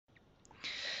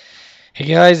Hey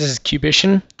guys, this is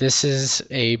Cubician. This is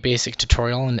a basic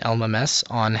tutorial in LMMS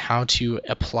on how to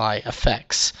apply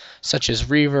effects such as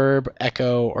reverb,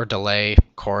 echo, or delay,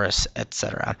 chorus,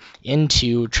 etc.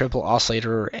 into triple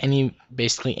oscillator or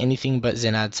basically anything but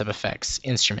Zenad sub-effects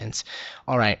instruments.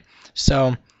 Alright,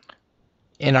 so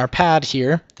in our pad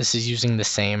here, this is using the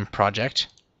same project.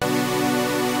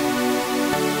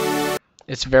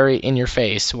 It's very in your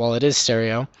face while it is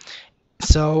stereo.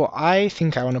 So I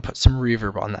think I want to put some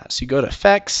reverb on that. So you go to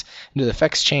effects, and do the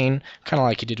effects chain, kind of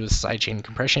like you did with sidechain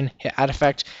compression, hit add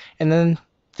effect, and then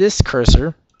this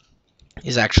cursor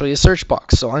is actually a search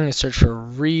box. So I'm going to search for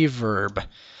reverb.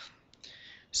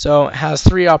 So it has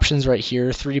three options right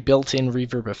here, three built-in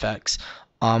reverb effects.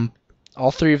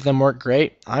 All three of them work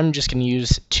great. I'm just going to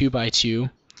use 2x2.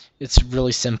 It's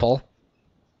really simple.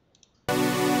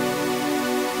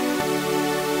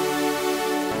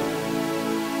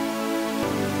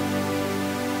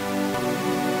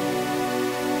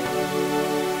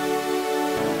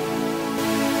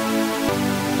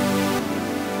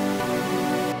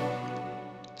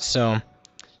 So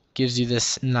gives you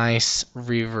this nice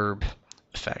reverb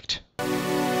effect.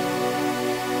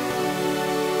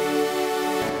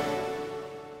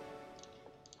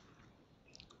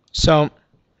 So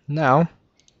now,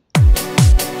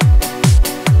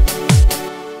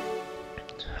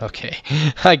 okay,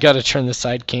 I gotta turn the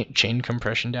side chain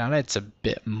compression down. It's a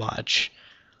bit much.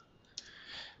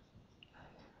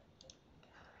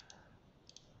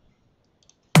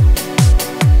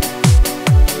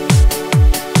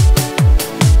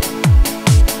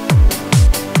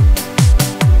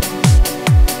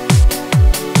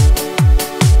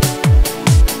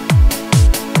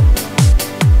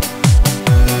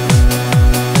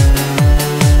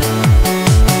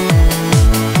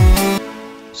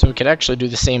 So we could actually do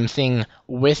the same thing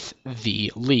with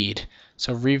the lead.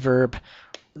 So reverb,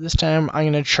 this time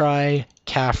I'm going to try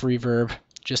calf reverb,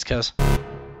 just because.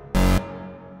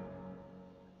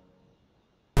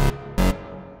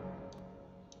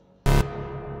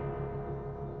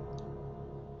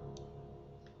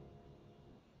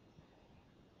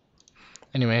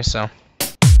 Anyway, so.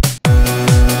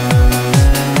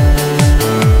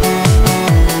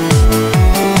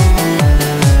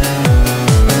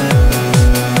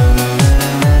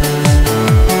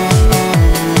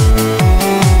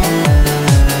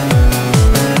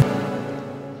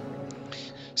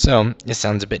 So it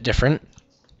sounds a bit different,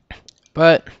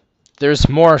 but there's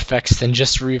more effects than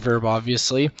just reverb,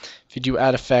 obviously. If you do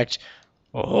add effect,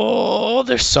 oh,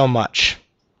 there's so much.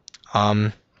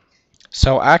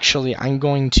 So actually, I'm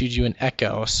going to do an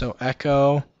echo. So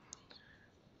echo,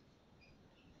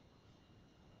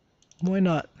 why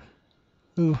not?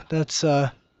 Ooh, that's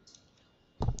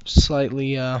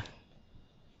slightly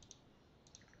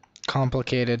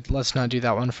complicated. Let's not do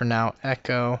that one for now.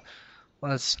 Echo.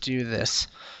 Let's do this.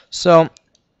 So,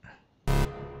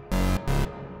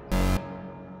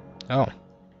 oh,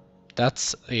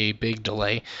 that's a big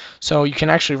delay. So you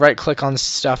can actually right click on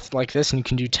stuff like this and you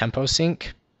can do tempo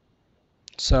sync.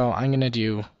 So I'm gonna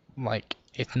do like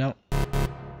eighth note.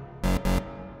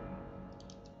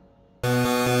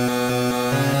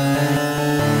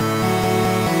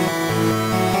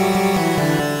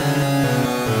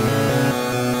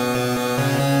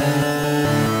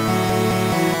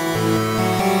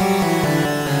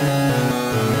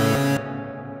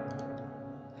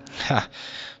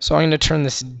 So I'm going to turn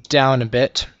this down a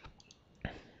bit.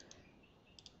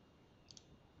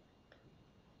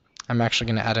 I'm actually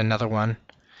going to add another one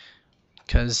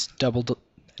because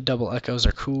double echoes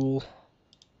are cool.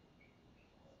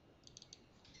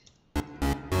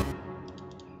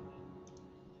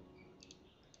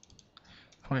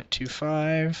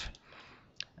 .25,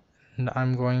 and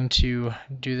I'm going to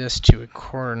do this to a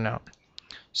quarter note.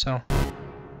 So.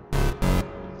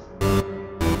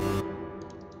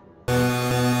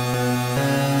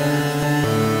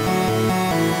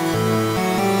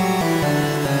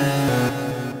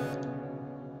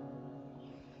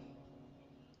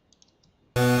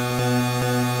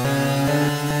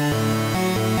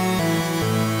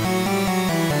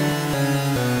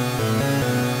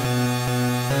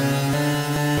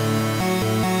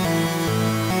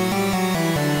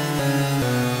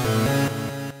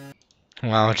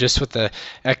 Wow, just with the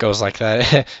echoes like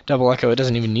that, double echo, it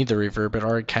doesn't even need the reverb. It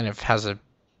already kind of has a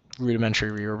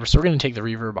rudimentary reverb. So we're going to take the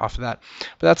reverb off of that.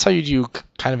 But that's how you do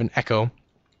kind of an echo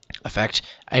effect.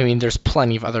 I mean, there's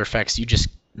plenty of other effects. You just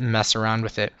mess around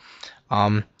with it.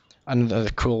 Another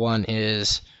cool one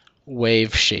is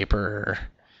wave shaper.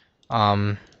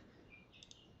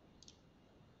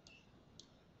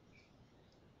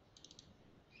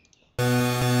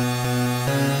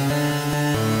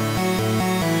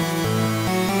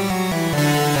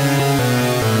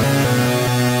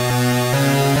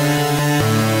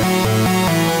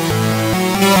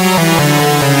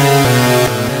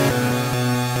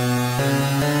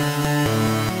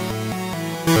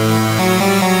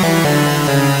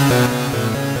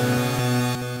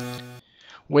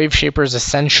 wave shaper is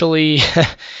essentially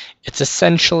it's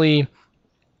essentially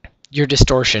your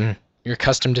distortion, your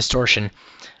custom distortion.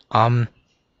 You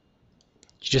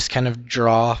just kind of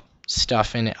draw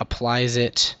stuff and it applies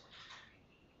it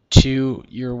to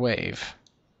your wave.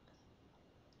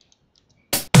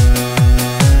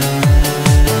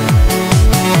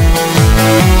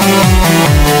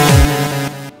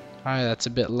 Alright, that's a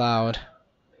bit loud.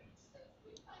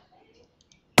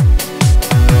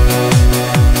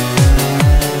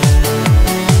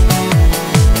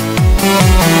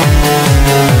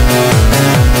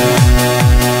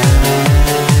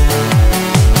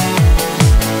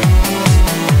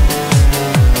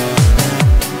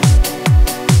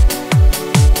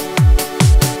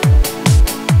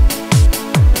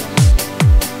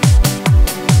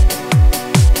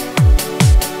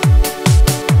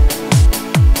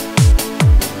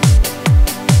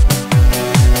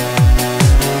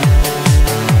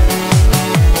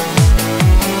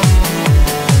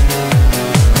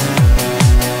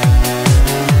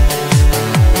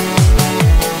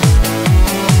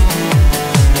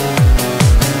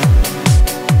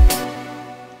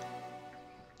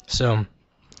 So,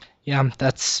 yeah,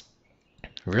 that's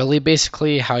really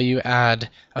basically how you add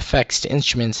effects to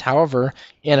instruments. However,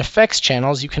 in effects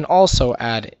channels, you can also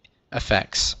add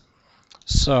effects.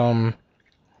 So,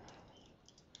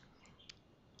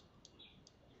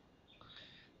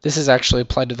 this is actually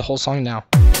applied to the whole song now.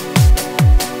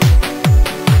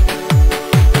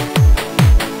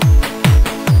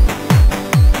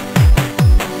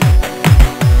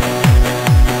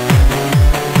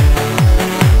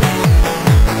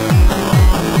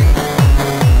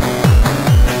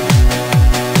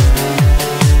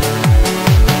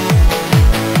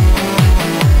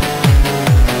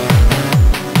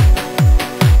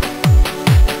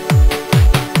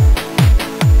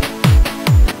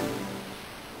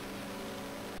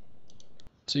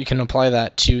 So you can apply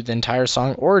that to the entire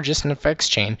song or just an effects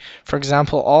chain. For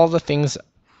example, all the things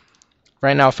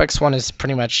right now, effects 1 is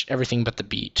pretty much everything but the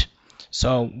beat.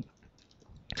 So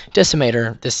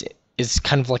Decimator, this is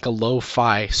kind of like a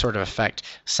lo-fi sort of effect.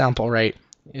 Sample rate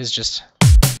is just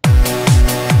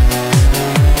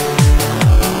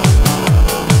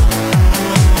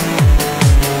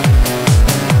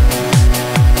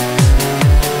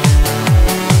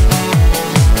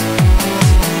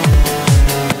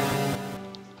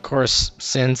Of course,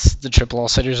 since the triple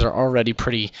oscillators are already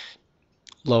pretty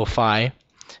lo-fi,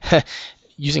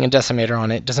 using a decimator on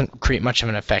it doesn't create much of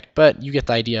an effect, but you get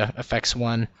the idea. Effects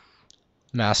 1,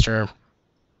 master,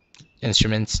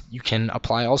 instruments, you can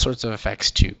apply all sorts of effects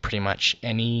to pretty much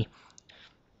anything.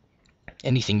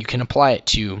 You can apply it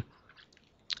to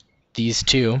these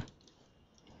two.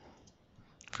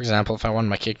 For example, if I wanted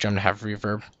my kick drum to have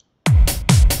reverb,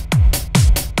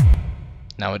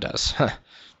 now it does.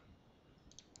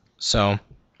 So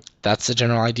that's the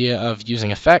general idea of using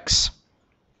effects,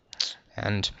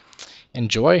 and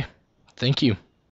enjoy. Thank you.